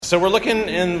So we're looking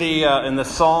in the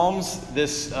Psalms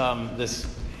this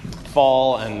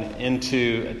fall and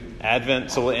into Advent.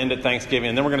 So we'll end at Thanksgiving,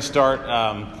 and then we're going to start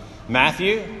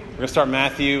Matthew. We're going to start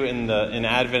Matthew in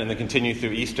Advent and then continue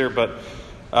through Easter. But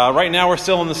right now we're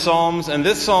still in the Psalms, and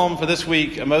this psalm for this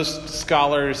week, most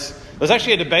scholars. There's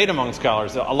actually a debate among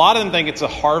scholars. A lot of them think it's a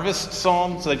harvest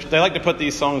psalm, so they like to put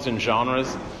these songs in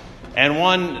genres. And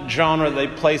one genre they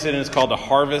place it in is called a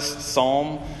harvest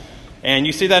psalm. And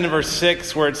you see that in verse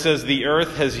 6 where it says, the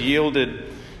earth has yielded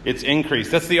its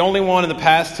increase. That's the only one in the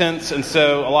past tense. And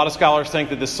so a lot of scholars think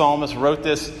that the psalmist wrote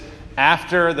this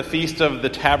after the Feast of the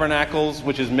Tabernacles,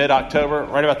 which is mid-October,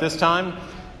 right about this time,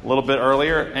 a little bit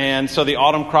earlier. And so the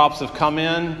autumn crops have come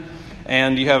in,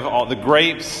 and you have all the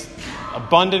grapes,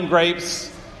 abundant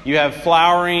grapes. You have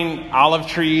flowering olive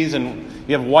trees, and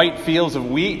you have white fields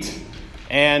of wheat.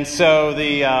 And so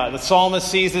the psalmist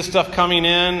sees this stuff coming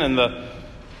in, and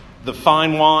the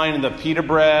fine wine and the pita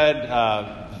bread,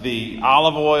 the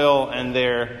olive oil, and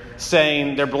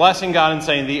they're blessing God and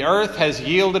saying, the earth has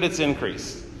yielded its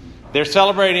increase. They're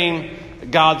celebrating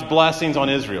God's blessings on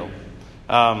Israel.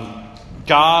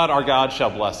 God, our God, shall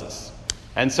bless us.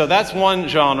 And so that's one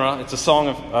genre. It's a song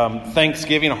of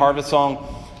thanksgiving, a harvest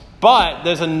song. But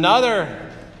there's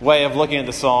another way of looking at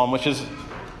the psalm, which is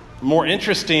more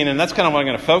interesting, and that's kind of what I'm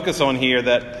going to focus on here,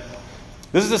 that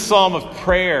this is a psalm of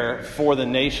prayer for the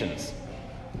nations.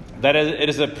 That it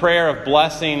is a prayer of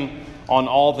blessing on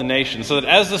all the nations. So that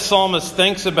as the psalmist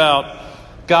thinks about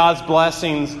God's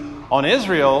blessings on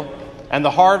Israel and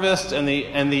the harvest and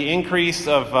the increase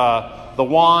of the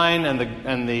wine and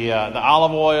the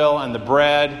olive oil and the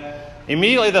bread,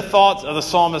 immediately the thoughts of the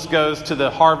psalmist goes to the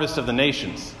harvest of the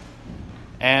nations.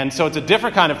 And so it's a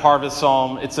different kind of harvest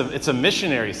psalm. It's a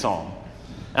missionary psalm.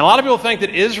 And a lot of people think that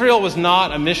Israel was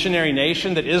not a missionary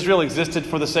nation, that Israel existed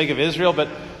for the sake of Israel, but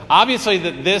obviously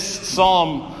that this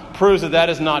psalm proves that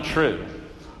is not true.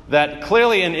 That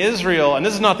clearly in Israel, and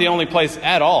this is not the only place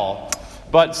at all,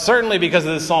 but certainly because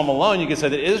of this psalm alone, you can say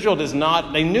that Israel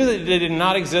they knew that they did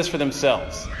not exist for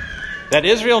themselves. That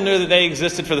Israel knew that they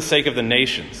existed for the sake of the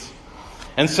nations.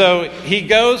 And so he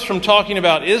goes from talking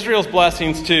about Israel's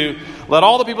blessings to, let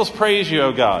all the peoples praise you,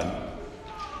 O God.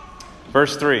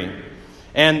 Verse 3.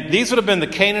 And these would have been the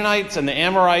Canaanites and the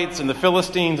Amorites and the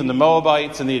Philistines and the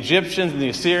Moabites and the Egyptians and the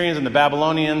Assyrians and the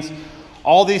Babylonians.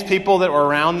 All these people that were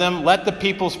around them, let the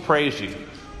peoples praise you.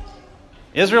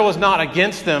 Israel was not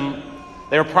against them.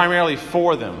 They were primarily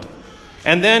for them.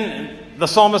 And then the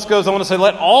psalmist goes on to say,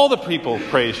 let all the people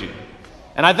praise you.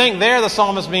 And I think there the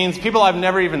psalmist means people I've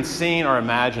never even seen or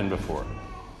imagined before.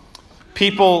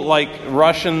 People like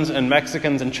Russians and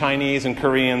Mexicans and Chinese and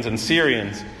Koreans and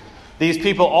Syrians. These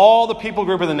people, all the people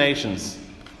group of the nations.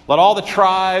 Let all the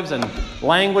tribes and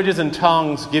languages and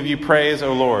tongues give you praise,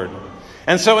 O Lord.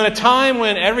 And so in a time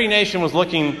when every nation was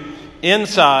looking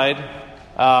inside, and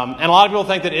a lot of people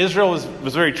think that Israel was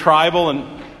very tribal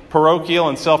and parochial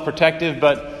and self-protective,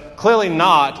 but clearly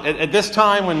not. At this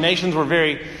time when nations were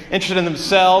very interested in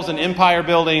themselves and empire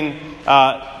building,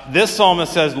 this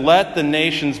psalmist says, let the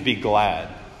nations be glad.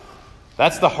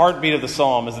 That's the heartbeat of the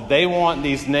psalm, is that they want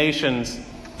these nations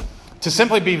to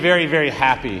simply be very, very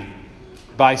happy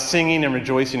by singing and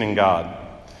rejoicing in God.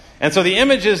 And so the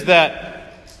image is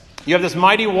that you have this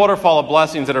mighty waterfall of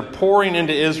blessings that are pouring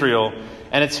into Israel,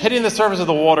 and it's hitting the surface of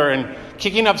the water and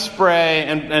kicking up spray,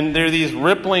 and there are these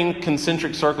rippling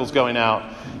concentric circles going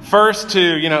out. First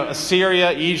to,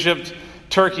 Assyria, Egypt,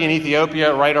 Turkey, and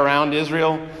Ethiopia right around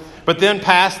Israel. But then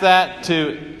past that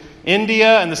to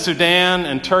India and the Sudan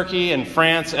and Turkey and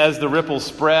France as the ripples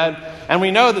spread. And we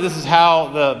know that this is how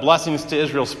the blessings to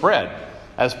Israel spread,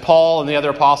 as Paul and the other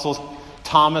apostles,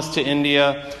 Thomas to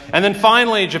India, and then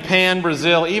finally Japan,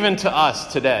 Brazil, even to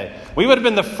us today. We would have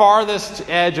been the farthest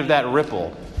edge of that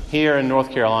ripple here in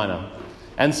North Carolina.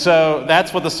 And so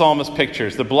that's what the psalmist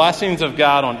pictures, the blessings of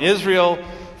God on Israel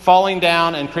falling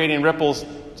down and creating ripples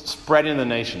spreading the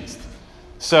nations.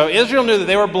 So Israel knew that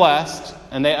they were blessed,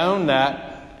 and they owned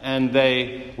that, and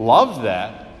they loved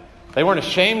that. They weren't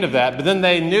ashamed of that, but then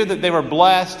they knew that they were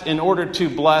blessed in order to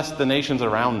bless the nations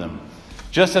around them.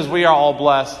 Just as we are all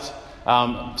blessed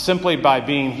simply by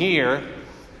being here,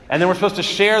 and then we're supposed to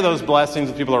share those blessings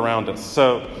with people around us.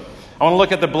 So I want to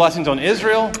look at the blessings on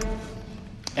Israel,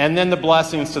 and then the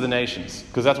blessings to the nations,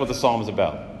 because that's what the psalm is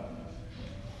about.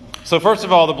 So first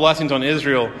of all, the blessings on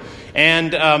Israel.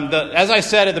 And as I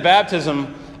said at the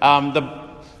baptism,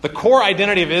 the core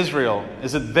identity of Israel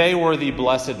is that they were the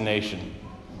blessed nation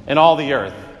in all the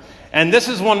earth. And this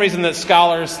is one reason that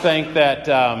scholars think that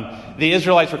the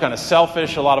Israelites were kind of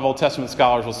selfish. A lot of Old Testament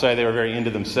scholars will say they were very into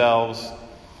themselves.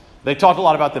 They talked a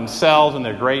lot about themselves and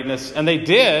their greatness, and they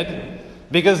did.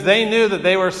 because they knew that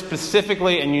they were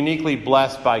specifically and uniquely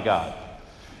blessed by God.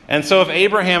 And so if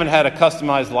Abraham had a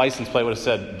customized license plate, it would have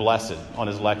said blessed on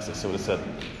his Lexus. It would have said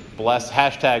blessed,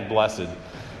 #blessed.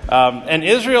 And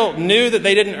Israel knew that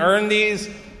they didn't earn these.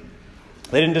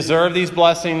 They didn't deserve these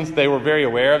blessings. They were very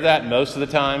aware of that most of the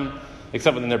time,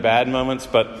 except in their bad moments.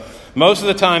 But most of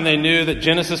the time they knew that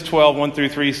Genesis 12,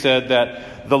 1-3 said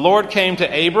that the Lord came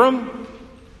to Abram,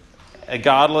 a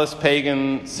godless,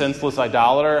 pagan, senseless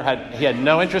idolater. He had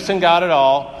no interest in God at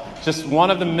all. Just one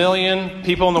of the million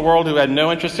people in the world who had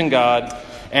no interest in God.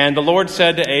 And the Lord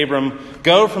said to Abram,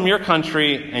 "Go from your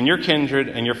country and your kindred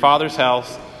and your father's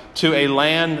house to a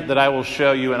land that I will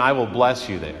show you, and I will bless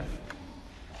you there."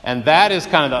 And that is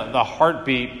kind of the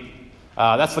heartbeat.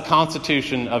 That's the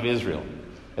constitution of Israel,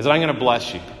 is that I'm going to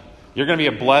bless you. You're going to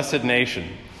be a blessed nation.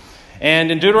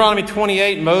 And in Deuteronomy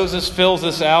 28, Moses fills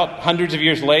this out hundreds of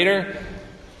years later.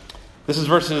 This is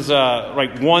verses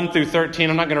 1-13.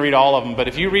 I'm not going to read all of them, but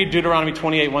if you read Deuteronomy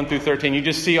 28, 1-13, you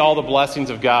just see all the blessings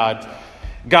of God.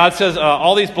 God says,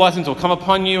 all these blessings will come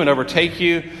upon you and overtake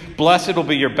you. Blessed will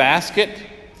be your basket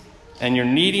and your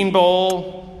kneading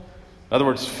bowl. In other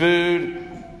words, food.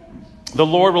 The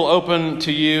Lord will open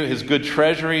to you his good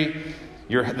treasury,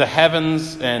 the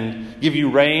heavens, and give you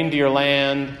rain to your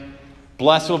land.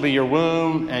 Blessed will be your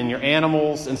womb and your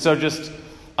animals. And so just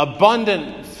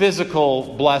abundant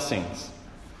physical blessings.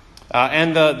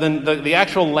 And the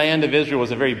actual land of Israel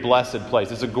was a very blessed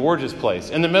place. It's a gorgeous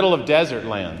place in the middle of desert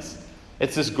lands.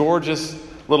 It's this gorgeous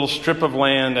little strip of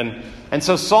land. And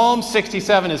so Psalm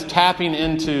 67 is tapping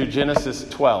into Genesis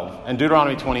 12 and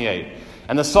Deuteronomy 28.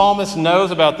 And the psalmist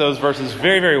knows about those verses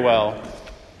very, very well.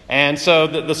 And so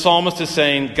the psalmist is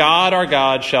saying, God, our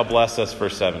God, shall bless us,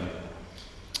 verse 7.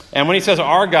 And when he says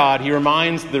our God, he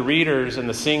reminds the readers and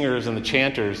the singers and the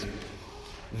chanters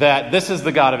that this is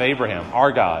the God of Abraham,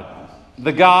 our God.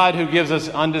 The God who gives us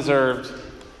undeserved,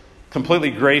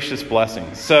 completely gracious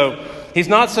blessings. So he's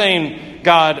not saying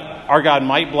our God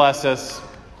might bless us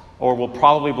or will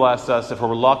probably bless us. If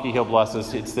we're lucky, he'll bless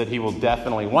us. It's that he will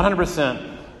definitely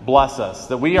 100% bless us,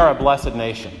 that we are a blessed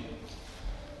nation.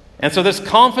 And so this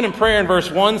confident prayer in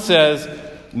verse 1 says,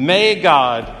 may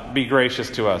God be gracious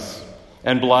to us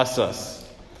and bless us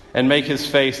and make his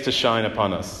face to shine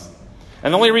upon us.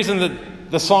 And the only reason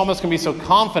that the psalmist can be so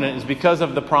confident is because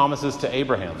of the promises to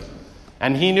Abraham.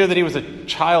 And he knew that he was a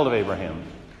child of Abraham.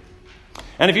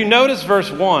 And if you notice verse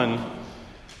 1,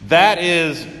 that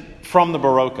is from the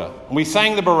Baroka. We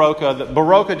sang the Baroka. The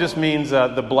Baroka just means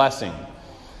the blessing.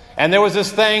 And there was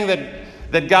this thing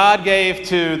that God gave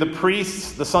to the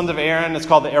priests, the sons of Aaron. It's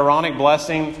called the Aaronic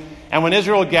blessing. And when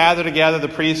Israel would gather together, the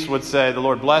priests would say, the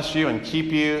Lord bless you and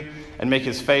keep you and make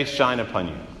his face shine upon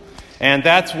you. And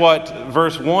that's what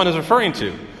verse 1 is referring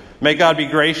to. May God be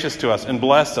gracious to us and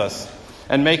bless us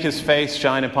and make his face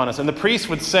shine upon us. And the priests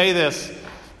would say this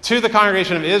to the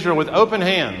congregation of Israel with open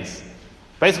hands,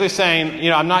 basically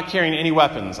saying, I'm not carrying any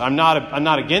weapons. I'm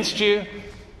not against you.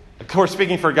 Of course,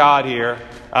 speaking for God here,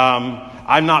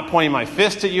 I'm not pointing my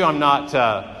fist at you. I'm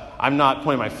not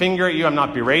pointing my finger at you. I'm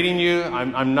not berating you.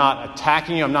 I'm not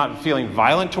attacking you. I'm not feeling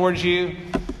violent towards you.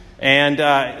 And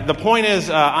the point is,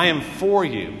 I am for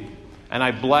you, and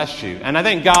I bless you. And I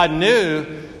think God knew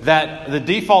that the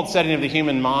default setting of the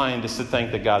human mind is to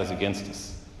think that God is against us.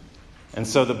 And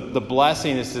so the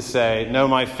blessing is to say, no,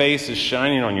 my face is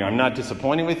shining on you. I'm not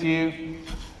disappointed with you.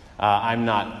 I'm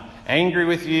not angry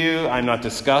with you. I'm not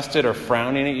disgusted or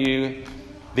frowning at you.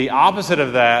 The opposite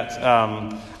of that,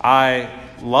 I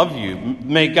love you.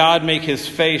 May God make his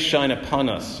face shine upon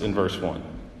us, in verse 1.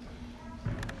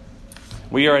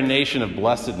 We are a nation of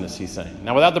blessedness, he's saying.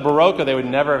 Now, without the Baroka, they would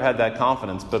never have had that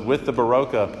confidence. But with the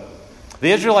Baroka,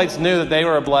 the Israelites knew that they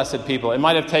were a blessed people. It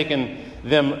might have taken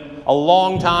them a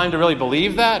long time to really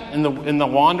believe that. In the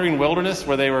wandering wilderness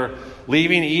where they were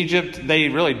leaving Egypt, they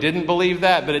really didn't believe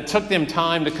that. But it took them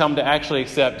time to come to actually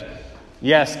accept,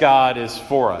 yes, God is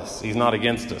for us. He's not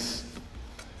against us.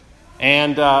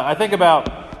 And I think about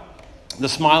the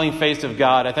smiling face of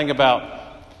God. I think about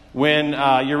when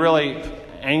you're really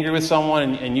angry with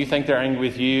someone and you think they're angry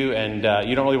with you and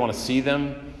you don't really want to see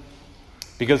them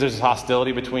because there's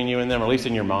hostility between you and them, or at least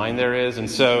in your mind there is. And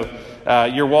so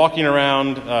you're walking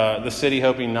around the city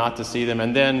hoping not to see them.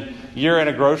 And then you're in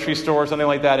a grocery store or something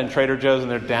like that in Trader Joe's,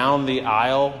 and they're down the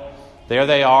aisle. There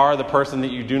they are, the person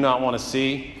that you do not want to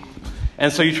see.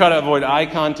 And so you try to avoid eye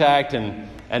contact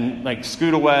and like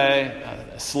scoot away,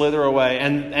 slither away.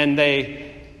 And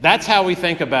that's how we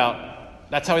think about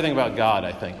God,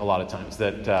 I think, a lot of times.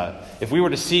 That if we were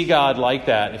to see God like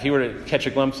that, if he were to catch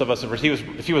a glimpse of us,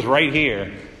 if he was right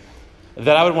here,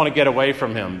 that I would want to get away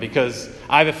from him because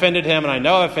I've offended him and I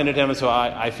know I've offended him, and so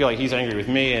I feel like he's angry with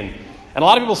me. And a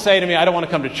lot of people say to me, I don't want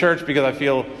to come to church because I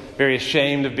feel very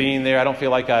ashamed of being there. I don't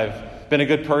feel like I've been a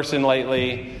good person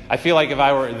lately. I feel like if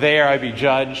I were there, I'd be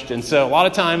judged. And so a lot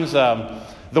of times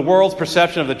the world's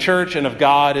perception of the church and of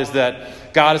God is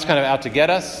that God is kind of out to get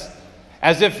us.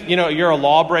 As if, you're a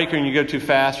lawbreaker and you go too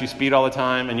fast, you speed all the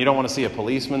time, and you don't want to see a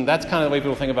policeman. That's kind of the way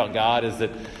people think about God, is that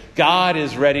God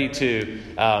is ready to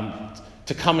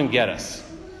come and get us.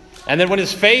 And then when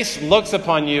his face looks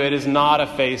upon you, it is not a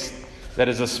face that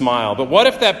is a smile. But what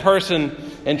if that person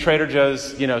in Trader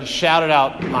Joe's, shouted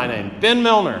out my name, Ben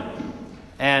Milner,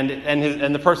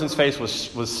 and the person's face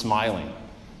was smiling,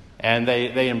 and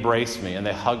they embraced me and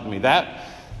they hugged me.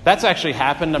 That's actually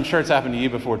happened. I'm sure it's happened to you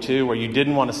before too, where you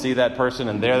didn't want to see that person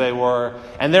and there they were.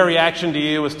 And their reaction to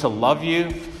you was to love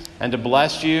you and to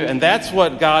bless you. And that's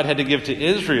what God had to give to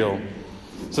Israel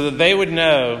so that they would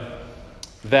know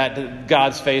that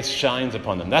God's face shines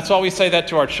upon them. That's why we say that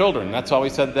to our children. That's why we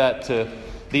said that to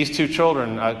these two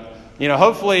children.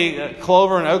 Hopefully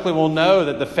Clover and Oakley will know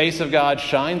that the face of God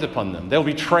shines upon them. They'll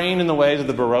be trained in the ways of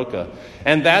the Baroka.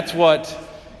 And that's what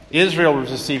Israel was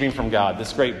receiving from God,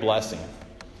 this great blessing.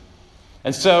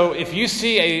 And so if you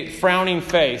see a frowning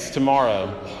face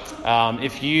tomorrow,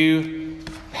 if you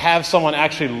have someone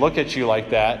actually look at you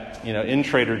like that, in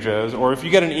Trader Joe's, or if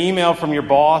you get an email from your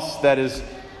boss that is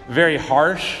very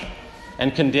harsh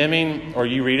and condemning, or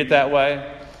you read it that way,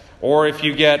 or if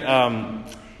you get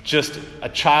just a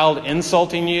child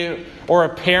insulting you, or a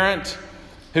parent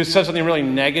who says something really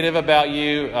negative about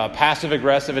you,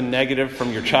 passive-aggressive and negative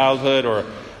from your childhood, or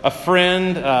a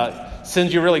friend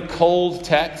sends you a really cold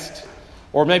text,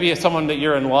 or maybe someone that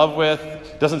you're in love with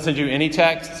doesn't send you any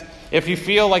texts. If you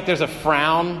feel like there's a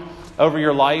frown over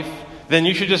your life, then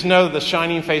you should just know that the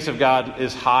shining face of God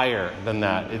is higher than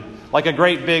that. Like a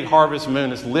great big harvest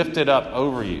moon, is lifted up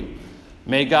over you.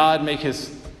 May God make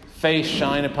his face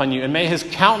shine upon you, and may his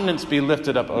countenance be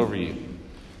lifted up over you.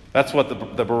 That's what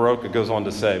the Baroka goes on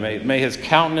to say. May his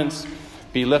countenance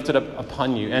be lifted up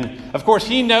upon you. And of course,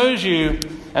 he knows you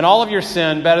and all of your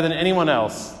sin better than anyone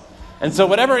else. And so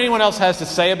whatever anyone else has to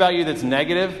say about you that's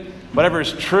negative, whatever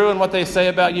is true in what they say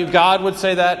about you, God would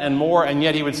say that and more, and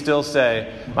yet he would still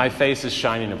say, my face is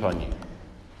shining upon you.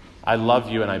 I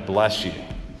love you and I bless you.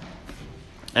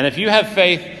 And if you have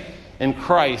faith in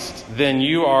Christ, then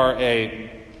you are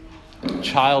a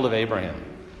child of Abraham.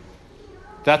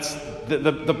 That's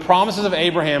the promises of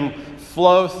Abraham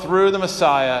flow through the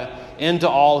Messiah into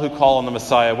all who call on the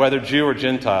Messiah, whether Jew or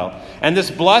Gentile. And this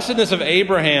blessedness of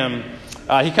Abraham,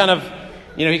 he kind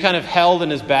of held in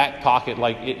his back pocket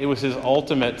like it was his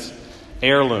ultimate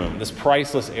heirloom, this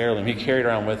priceless heirloom he carried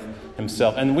around with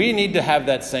himself. And we need to have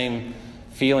that same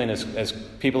feeling as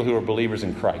people who are believers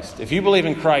in Christ. If you believe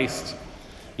in Christ,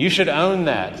 you should own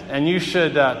that, and you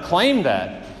should claim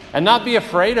that, and not be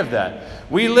afraid of that.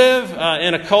 We live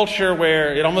in a culture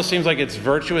where it almost seems like it's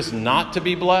virtuous not to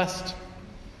be blessed.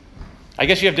 I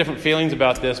guess you have different feelings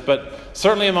about this, but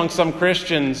certainly among some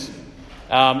Christians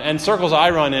and circles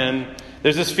I run in,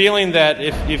 there's this feeling that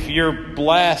if you're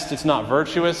blessed, it's not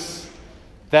virtuous.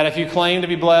 That if you claim to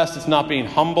be blessed, it's not being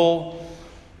humble.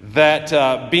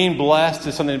 That being blessed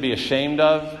is something to be ashamed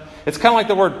of. It's kind of like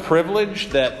the word privilege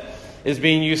that is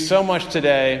being used so much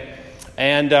today.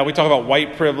 And we talk about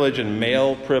white privilege and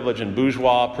male privilege and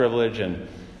bourgeois privilege and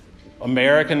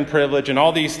American privilege and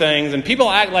all these things. And people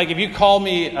act like if you call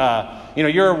me, you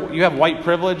have white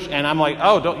privilege, and I'm like,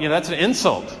 that's an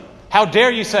insult. How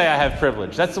dare you say I have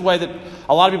privilege? That's the way that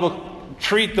a lot of people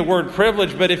treat the word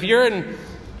privilege. But if you're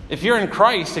in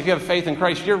Christ, if you have faith in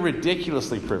Christ, you're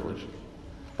ridiculously privileged.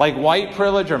 Like white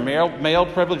privilege or male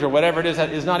privilege or whatever it is,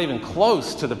 that is not even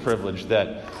close to the privilege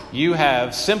that you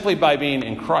have simply by being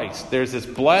in Christ. There's this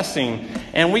blessing,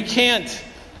 and we can't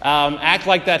act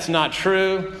like that's not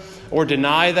true, or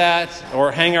deny that,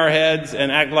 or hang our heads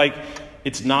and act like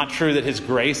it's not true that his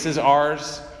grace is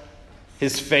ours.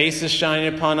 His face is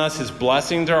shining upon us. His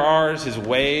blessings are ours. His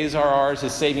ways are ours.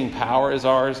 His saving power is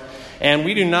ours. And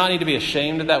we do not need to be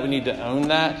ashamed of that. We need to own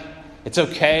that. It's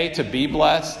okay to be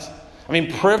blessed. I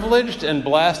mean, privileged and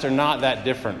blessed are not that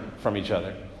different from each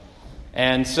other.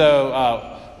 And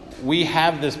so we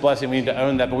have this blessing. We need to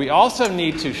own that. But we also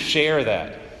need to share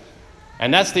that.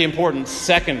 And that's the important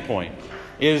second point.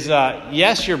 Is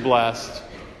yes, you're blessed.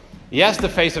 Yes, the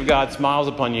face of God smiles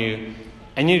upon you.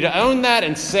 And you need to own that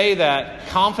and say that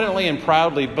confidently and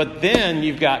proudly, but then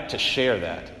you've got to share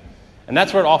that. And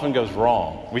that's where it often goes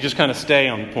wrong. We just kind of stay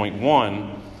on point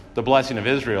one, the blessing of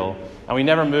Israel, and we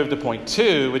never move to point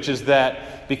two, which is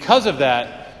that because of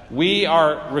that, we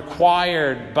are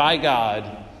required by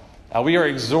God We are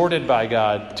exhorted by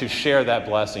God to share that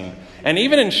blessing. And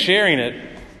even in sharing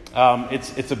it,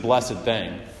 it's a blessed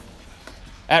thing.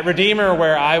 At Redeemer,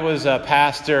 where I was a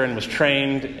pastor and was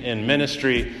trained in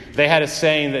ministry, they had a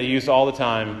saying that they used all the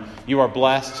time: you are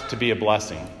blessed to be a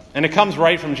blessing. And it comes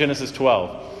right from Genesis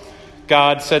 12.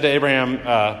 God said to Abraham,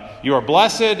 you are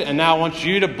blessed, and now I want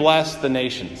you to bless the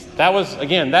nations.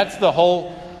 That's the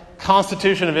whole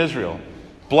constitution of Israel.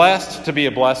 Blessed to be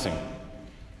a blessing.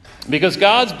 Because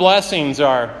God's blessings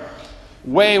are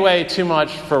way, way too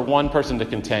much for one person to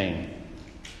contain.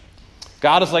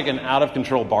 God is like an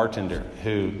out-of-control bartender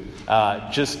who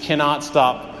just cannot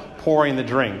stop pouring the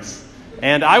drinks.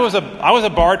 And I was a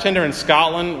bartender in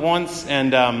Scotland once,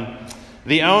 and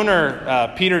the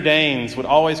owner, Peter Danes, would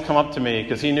always come up to me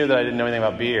because he knew that I didn't know anything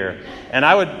about beer. And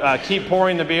I would keep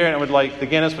pouring the beer, and it would the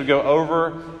Guinness would go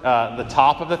over the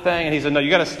top of the thing. And he said, no, you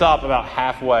got to stop about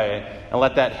halfway and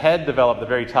let that head develop at the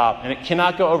very top. And it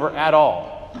cannot go over at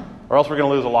all, or else we're going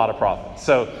to lose a lot of profit.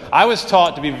 So I was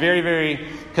taught to be very, very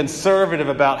conservative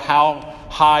about how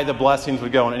high the blessings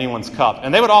would go in anyone's cup.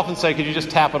 And they would often say, could you just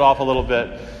tap it off a little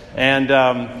bit? And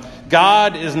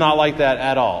God is not like that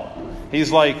at all.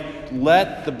 He's like,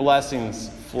 let the blessings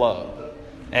flow.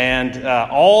 And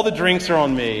all the drinks are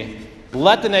on me.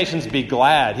 Let the nations be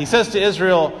glad. He says to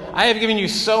Israel, I have given you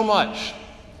so much.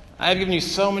 I have given you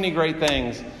so many great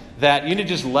things that you need to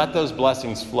just let those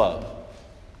blessings flow.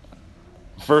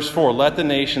 Verse 4, let the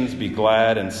nations be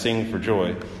glad and sing for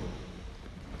joy.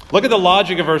 Look at the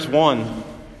logic of verse 1.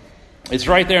 It's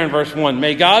right there in verse 1.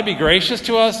 May God be gracious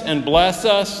to us and bless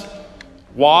us.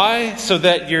 Why? So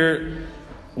that your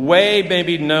way may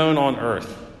be known on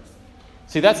earth.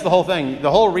 See, that's the whole thing. The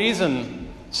whole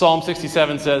reason, Psalm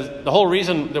 67 says, the whole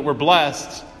reason that we're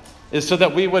blessed is so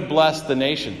that we would bless the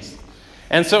nations.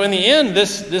 And so in the end,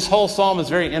 this whole psalm is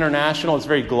very international. It's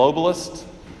very globalist,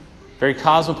 very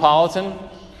cosmopolitan.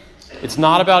 It's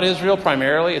not about Israel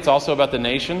primarily. It's also about the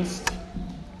nations.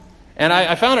 And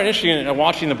I found it interesting in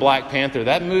watching The Black Panther.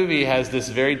 That movie has this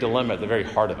very dilemma at the very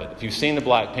heart of it. If you've seen The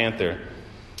Black Panther,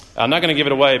 I'm not going to give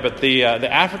it away, but the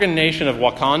African nation of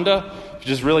Wakanda, which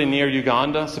is really near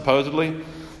Uganda, supposedly,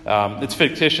 it's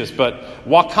fictitious, but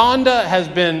Wakanda has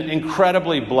been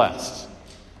incredibly blessed,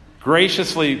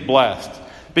 graciously blessed,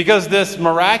 because this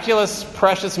miraculous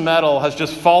precious metal has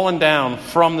just fallen down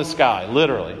from the sky,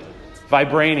 literally,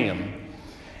 vibranium.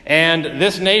 And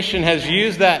this nation has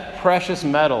used that precious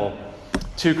metal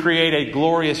to create a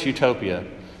glorious utopia,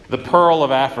 the Pearl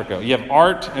of Africa. You have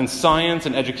art and science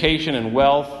and education and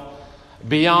wealth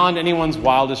beyond anyone's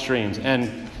wildest dreams,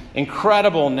 and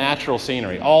incredible natural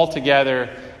scenery all together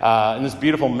in this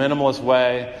beautiful minimalist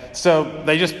way. So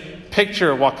they just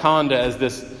picture Wakanda as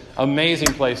this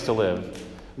amazing place to live.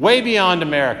 Way beyond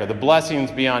America, the blessings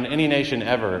beyond any nation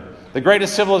ever, the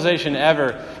greatest civilization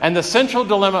ever. And the central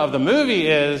dilemma of the movie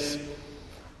is,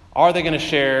 are they going to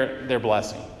share their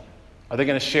blessing? Are they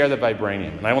going to share the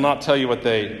vibranium? And I will not tell you what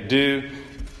they do,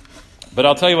 but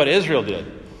I'll tell you what Israel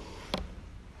did.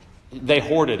 They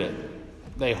hoarded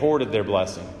it. They hoarded their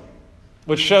blessing,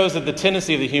 which shows that the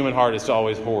tendency of the human heart is to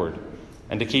always hoard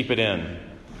and to keep it in.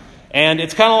 And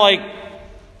it's kind of like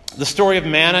the story of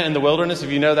manna in the wilderness,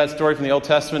 if you know that story from the Old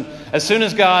Testament. As soon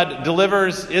as God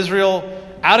delivers Israel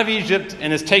out of Egypt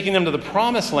and is taking them to the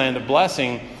promised land of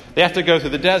blessing, they have to go through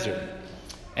the desert.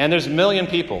 And there's 1 million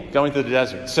people going through the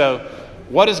desert. So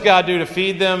what does God do to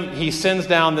feed them? He sends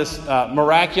down this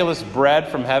miraculous bread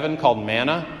from heaven called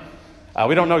manna.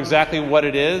 We don't know exactly what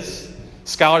it is.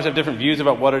 Scholars have different views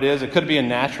about what it is. It could be a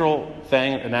natural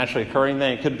thing, a naturally occurring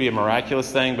thing. It could be a miraculous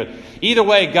thing. But either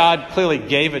way, God clearly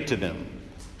gave it to them.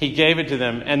 He gave it to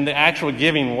them, and the actual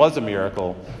giving was a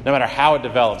miracle, no matter how it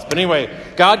develops. But anyway,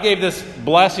 God gave this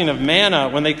blessing of manna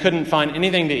when they couldn't find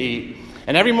anything to eat.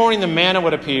 And every morning the manna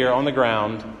would appear on the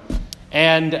ground.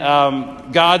 And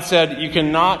God said, you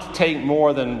cannot take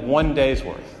more than 1 day's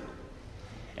worth.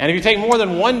 And if you take more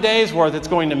than 1 day's worth, it's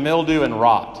going to mildew and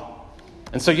rot.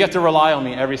 And so you have to rely on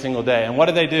me every single day. And what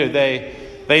did they do?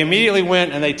 They immediately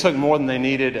went and they took more than they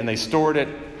needed, and they stored it,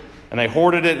 and they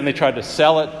hoarded it, and they tried to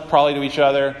sell it probably to each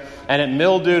other, and it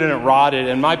mildewed and it rotted.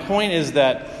 And my point is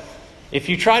that if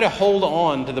you try to hold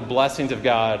on to the blessings of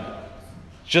God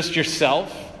just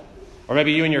yourself, or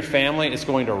maybe you and your family, it's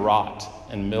going to rot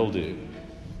and mildew.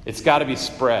 It's got to be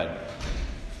spread.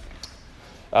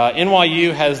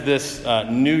 NYU has this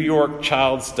New York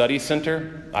Child Study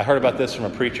Center. I heard about this from a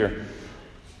preacher.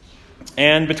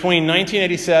 And between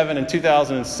 1987 and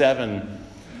 2007,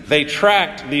 they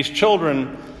tracked these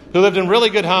children who lived in really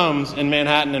good homes in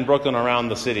Manhattan and Brooklyn around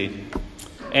the city.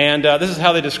 And this is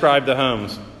how they described the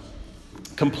homes.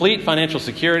 Complete financial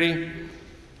security,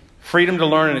 freedom to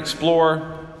learn and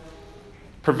explore,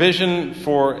 provision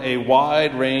for a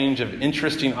wide range of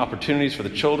interesting opportunities for the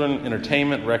children,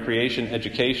 entertainment, recreation,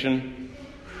 education.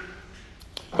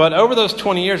 But over those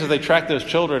 20 years, as they tracked those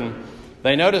children,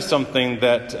 they noticed something,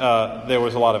 that there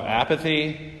was a lot of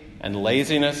apathy and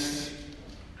laziness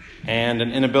and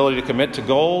an inability to commit to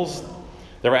goals.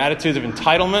 There were attitudes of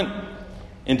entitlement,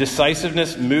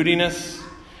 indecisiveness, moodiness,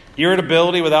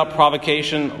 irritability without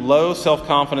provocation, low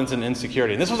self-confidence, and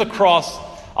insecurity. And this was across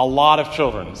a lot of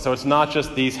children. So it's not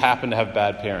just these happen to have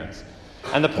bad parents.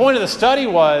 And the point of the study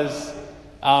was,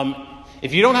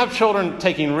 if you don't have children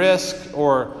taking risks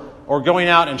or going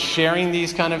out and sharing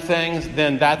these kind of things,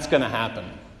 then that's going to happen.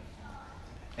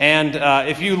 And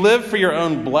if you live for your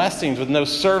own blessings with no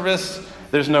service,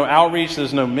 there's no outreach,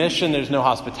 there's no mission, there's no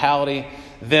hospitality,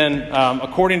 then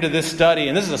according to this study,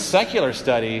 and this is a secular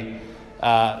study,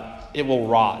 it will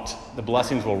rot. The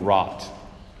blessings will rot.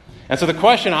 And so the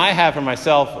question I have for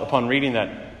myself upon reading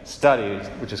that study,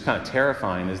 which is kind of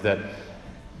terrifying, is that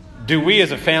do we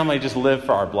as a family just live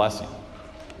for our blessing?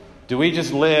 Do we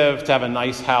just live to have a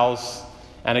nice house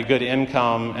and a good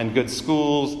income and good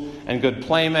schools and good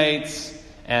playmates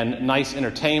and nice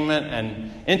entertainment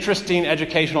and interesting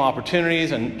educational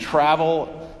opportunities and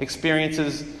travel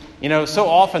experiences? You know, so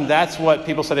often that's what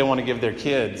people say they want to give their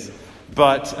kids.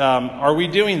 But are we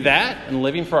doing that and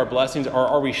living for our blessings, or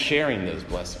are we sharing those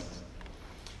blessings?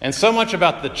 And so much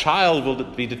about the child will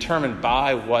be determined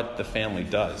by what the family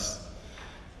does.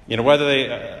 You know, whether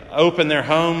they open their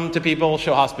home to people,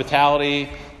 show hospitality,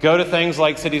 go to things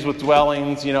like Cities with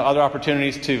Dwellings, you know, other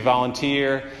opportunities to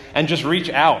volunteer, and just reach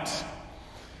out.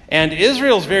 And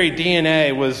Israel's very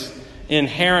DNA was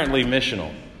inherently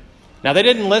missional. Now, they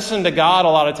didn't listen to God a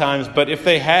lot of times, but if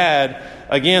they had,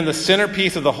 again, the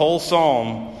centerpiece of the whole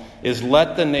psalm is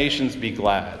let the nations be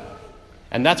glad.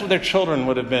 And that's what their children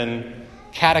would have been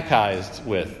catechized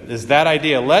with, is that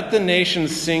idea. Let the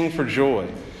nations sing for joy.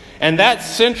 And that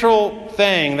central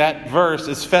thing, that verse,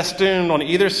 is festooned on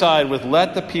either side with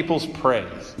let the peoples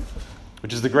praise,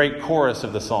 which is the great chorus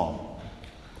of the psalm.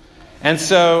 And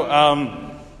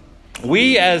so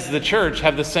we as the church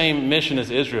have the same mission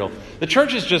as Israel. The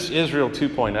church is just Israel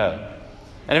 2.0.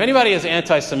 And if anybody is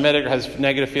anti-Semitic or has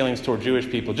negative feelings toward Jewish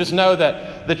people, just know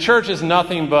that the church is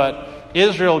nothing but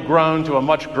Israel grown to a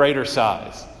much greater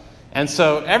size. And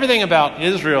so everything about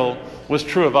Israel was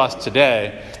true of us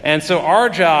today. And so our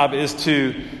job is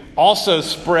to also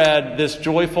spread this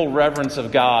joyful reverence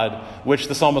of God, which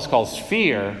the psalmist calls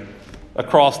fear,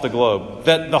 across the globe.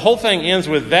 That the whole thing ends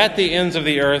with, that the ends of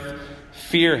the earth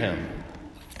fear him.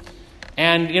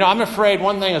 And, you know, I'm afraid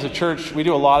one thing as a church, we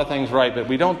do a lot of things right, but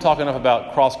we don't talk enough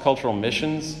about cross-cultural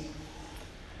missions.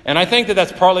 And I think that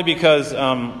that's partly because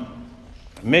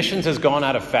missions has gone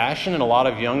out of fashion in a lot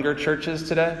of younger churches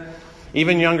today.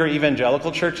 Even younger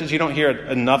evangelical churches, you don't hear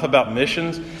enough about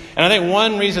missions. And I think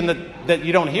one reason that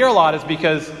you don't hear a lot is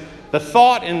because the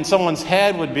thought in someone's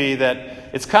head would be that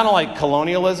it's kind of like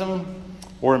colonialism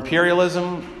or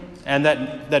imperialism, and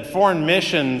that foreign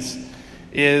missions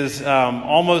is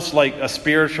almost like a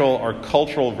spiritual or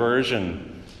cultural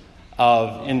version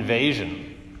of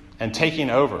invasion and taking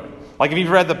over. Like if you've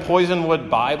read the Poisonwood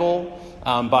Bible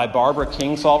by Barbara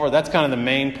Kingsolver, that's kind of the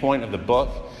main point of the book,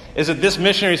 is that this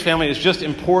missionary's family is just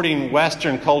importing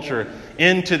Western culture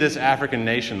into this African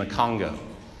nation, the Congo.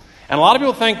 And a lot of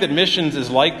people think that missions is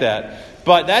like that,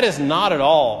 but that is not at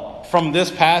all, from this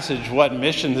passage, what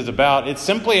missions is about. It's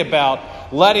simply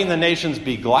about letting the nations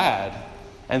be glad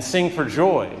and sing for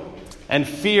joy and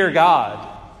fear God.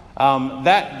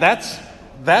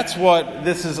 That's what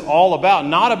this is all about.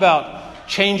 Not about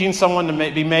changing someone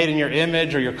to be made in your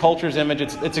image or your culture's image.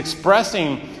 It's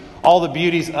expressing all the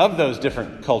beauties of those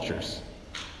different cultures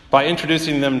by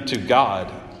introducing them to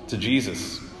God, to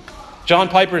Jesus. John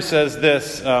Piper says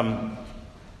this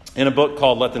in a book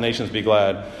called Let the Nations Be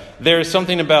Glad. There is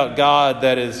something about God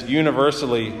that is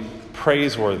universally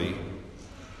praiseworthy,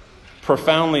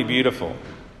 profoundly beautiful,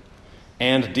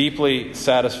 and deeply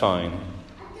satisfying.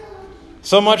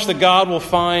 So much that God will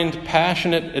find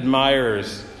passionate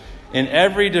admirers in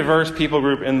every diverse people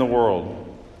group in the world.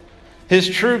 His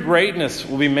true greatness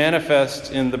will be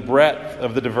manifest in the breadth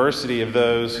of the diversity of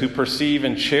those who perceive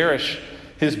and cherish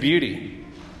his beauty.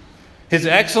 His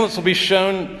excellence will be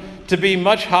shown to be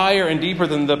much higher and deeper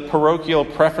than the parochial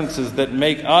preferences that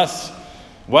make us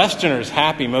Westerners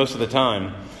happy most of the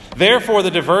time. Therefore,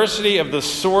 the diversity of the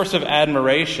source of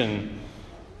admiration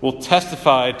will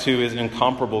testify to his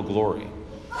incomparable glory.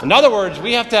 In other words,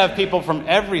 we have to have people from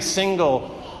every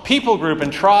single people group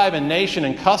and tribe and nation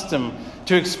and custom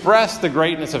to express the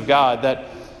greatness of God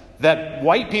that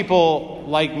white people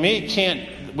like me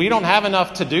can't. we don't have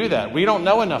enough to do that. We don't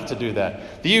know enough to do that.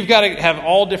 You've got to have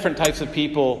all different types of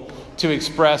people to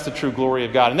express the true glory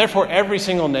of God. And therefore, every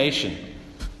single nation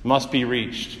must be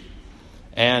reached.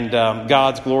 And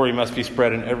God's glory must be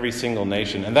spread in every single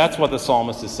nation. And that's what the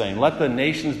psalmist is saying. Let the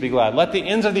nations be glad. Let the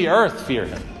ends of the earth fear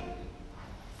him.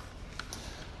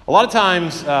 A lot of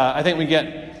times, I think we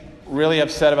get really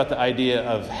upset about the idea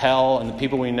of hell and the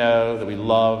people we know that we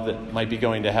love that might be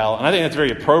going to hell. And I think that's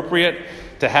very appropriate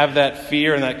to have that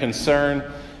fear and that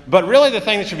concern. But really the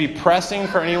thing that should be pressing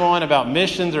for anyone about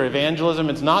missions or evangelism,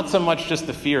 it's not so much just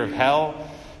the fear of hell,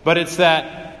 but it's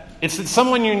that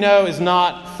someone you know is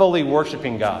not fully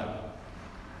worshiping God.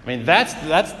 I mean,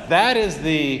 that is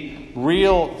the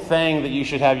real thing that you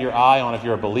should have your eye on if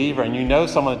you're a believer and you know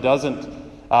someone that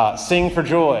doesn't sing for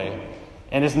joy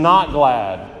and is not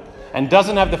glad and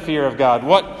doesn't have the fear of God.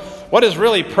 What is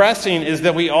really pressing is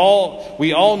that we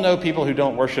all know people who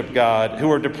don't worship God,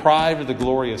 who are deprived of the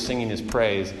glory of singing his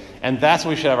praise, and that's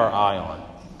what we should have our eye on.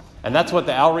 And that's what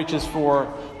the outreach is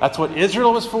for. That's what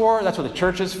Israel was for. That's what the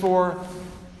church is for,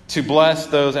 to bless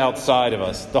those outside of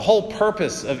us. The whole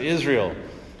purpose of Israel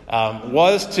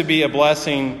was to be a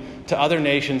blessing to other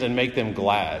nations and make them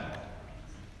glad.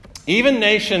 Even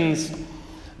nations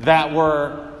that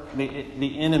were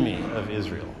the enemy of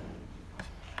Israel.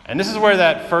 And this is where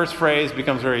that first phrase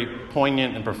becomes very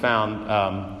poignant and profound.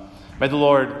 May the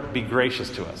Lord be gracious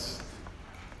to us.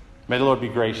 May the Lord be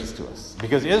gracious to us.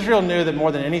 Because Israel knew that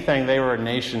more than anything, they were a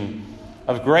nation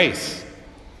of grace.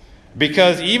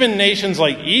 Because even nations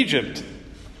like Egypt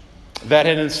that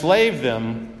had enslaved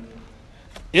them,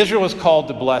 Israel was called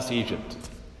to bless Egypt.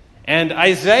 And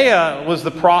Isaiah was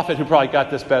the prophet who probably got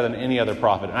this better than any other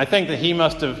prophet. And I think that he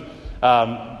must have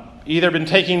either been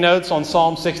taking notes on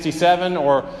Psalm 67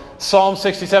 or Psalm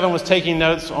 67 was taking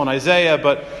notes on Isaiah.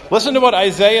 But listen to what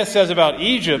Isaiah says about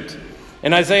Egypt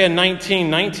in Isaiah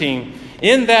 19:19.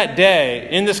 In that day,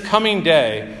 in this coming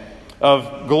day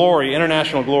of glory,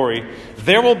 international glory,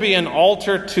 there will be an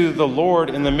altar to the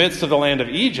Lord in the midst of the land of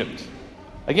Egypt.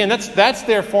 Again, that's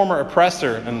their former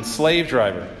oppressor and slave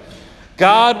driver.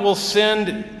 God will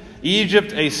send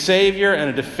Egypt a savior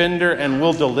and a defender and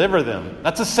will deliver them.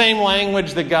 That's the same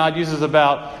language that God uses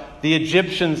about the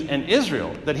Egyptians and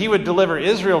Israel, that he would deliver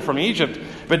Israel from Egypt.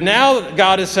 But now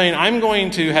God is saying, I'm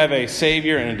going to have a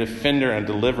savior and a defender and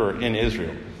deliverer in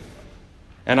Israel.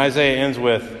 And Isaiah ends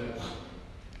with,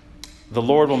 the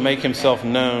Lord will make himself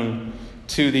known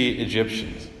to the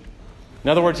Egyptians. In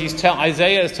other words,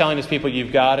 Isaiah is telling his people,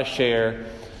 you've got to share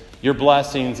your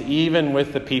blessings even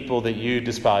with the people that you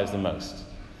despise the most.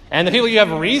 And the people you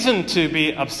have reason to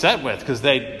be upset with because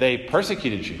they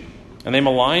persecuted you and they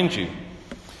maligned you.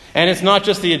 And it's not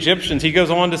just the Egyptians. He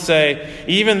goes on to say,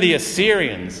 even the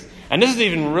Assyrians. And this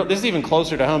is even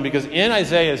closer to home because in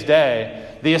Isaiah's day,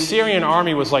 the Assyrian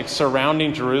army was like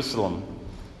surrounding Jerusalem.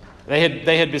 They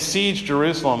had besieged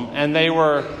Jerusalem and they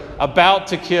were about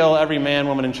to kill every man,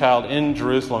 woman, and child in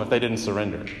Jerusalem if they didn't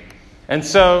surrender. And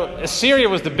so Assyria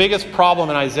was the biggest problem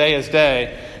in Isaiah's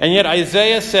day. And yet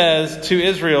Isaiah says to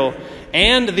Israel,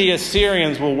 and the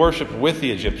Assyrians will worship with the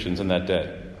Egyptians in that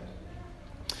day.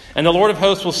 And the Lord of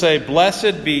hosts will say,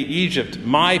 blessed be Egypt,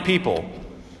 my people,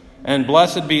 and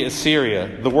blessed be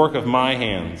Assyria, the work of my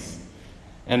hands,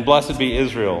 and blessed be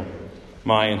Israel,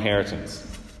 my inheritance.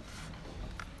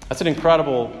 That's an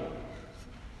incredible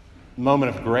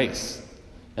moment of grace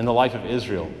in the life of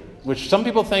Israel, which some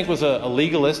people think was a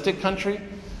legalistic country.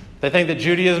 They think that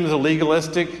Judaism is a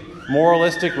legalistic,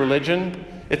 moralistic religion.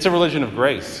 It's a religion of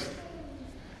grace.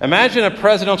 Imagine a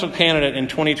presidential candidate in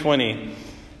 2020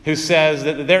 who says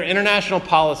that their international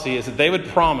policy is that they would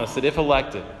promise that if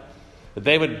elected, that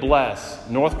they would bless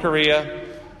North Korea,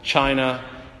 China,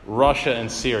 Russia,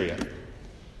 and Syria.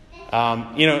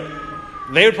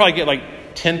 They would probably get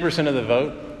like 10% of the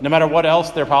vote, no matter what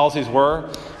else their policies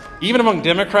were. Even among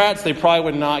Democrats, they probably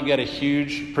would not get a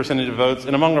huge percentage of votes.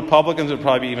 And among Republicans, it would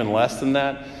probably be even less than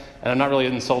that. And I'm not really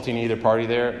insulting either party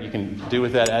there. You can do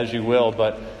with that as you will.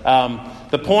 But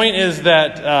the point is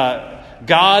that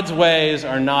God's ways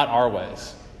are not our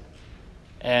ways.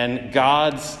 And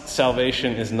God's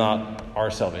salvation is not our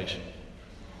salvation.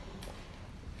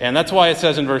 And that's why it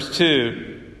says in verse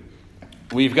 2,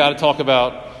 we've got to talk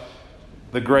about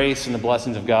the grace and the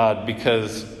blessings of God,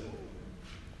 because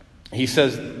he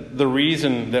says the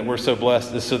reason that we're so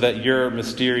blessed is so that your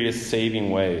mysterious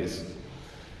saving ways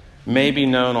may be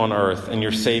known on earth and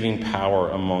your saving power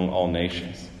among all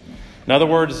nations. In other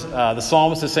words, the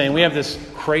psalmist is saying we have this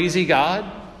crazy God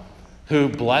who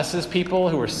blesses people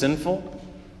who are sinful.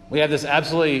 We have this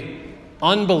absolutely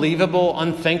unbelievable,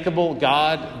 unthinkable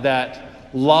God that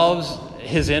loves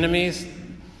his enemies,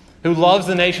 who loves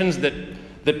the nations that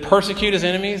that persecute his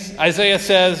enemies. Isaiah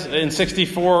says in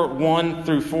 64, 1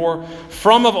 through 4,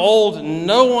 "From of old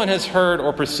no one has heard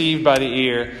or perceived by the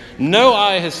ear. No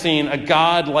eye has seen a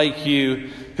God like you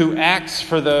who acts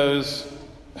for those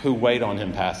who wait on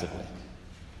him passively."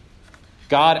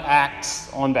 God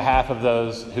acts on behalf of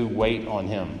those who wait on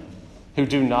him, who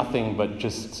do nothing but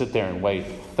just sit there and wait.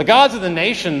 The gods of the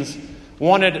nations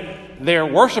wanted their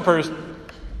worshipers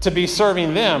to be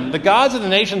serving them. The gods of the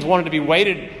nations wanted to be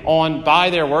waited on by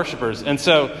their worshipers. And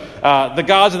so the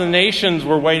gods of the nations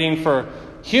were waiting for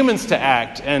humans to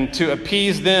act and to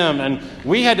appease them. And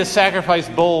we had to sacrifice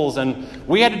bulls, and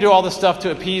we had to do all this stuff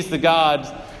to appease the gods.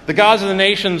 The gods of the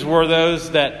nations were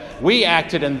those that we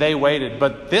acted and they waited.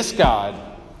 But this God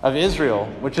of Israel,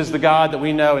 which is the God that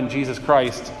we know in Jesus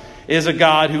Christ, is a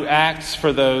God who acts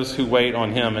for those who wait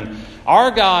on him. And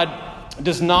our God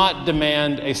does not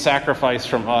demand a sacrifice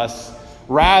from us.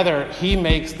 Rather, he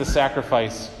makes the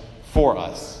sacrifice for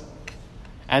us.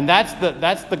 And that's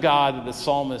the God that the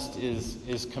psalmist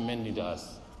is commending to us.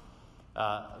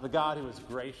 The God who is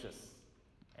gracious,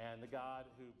 and the God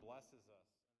who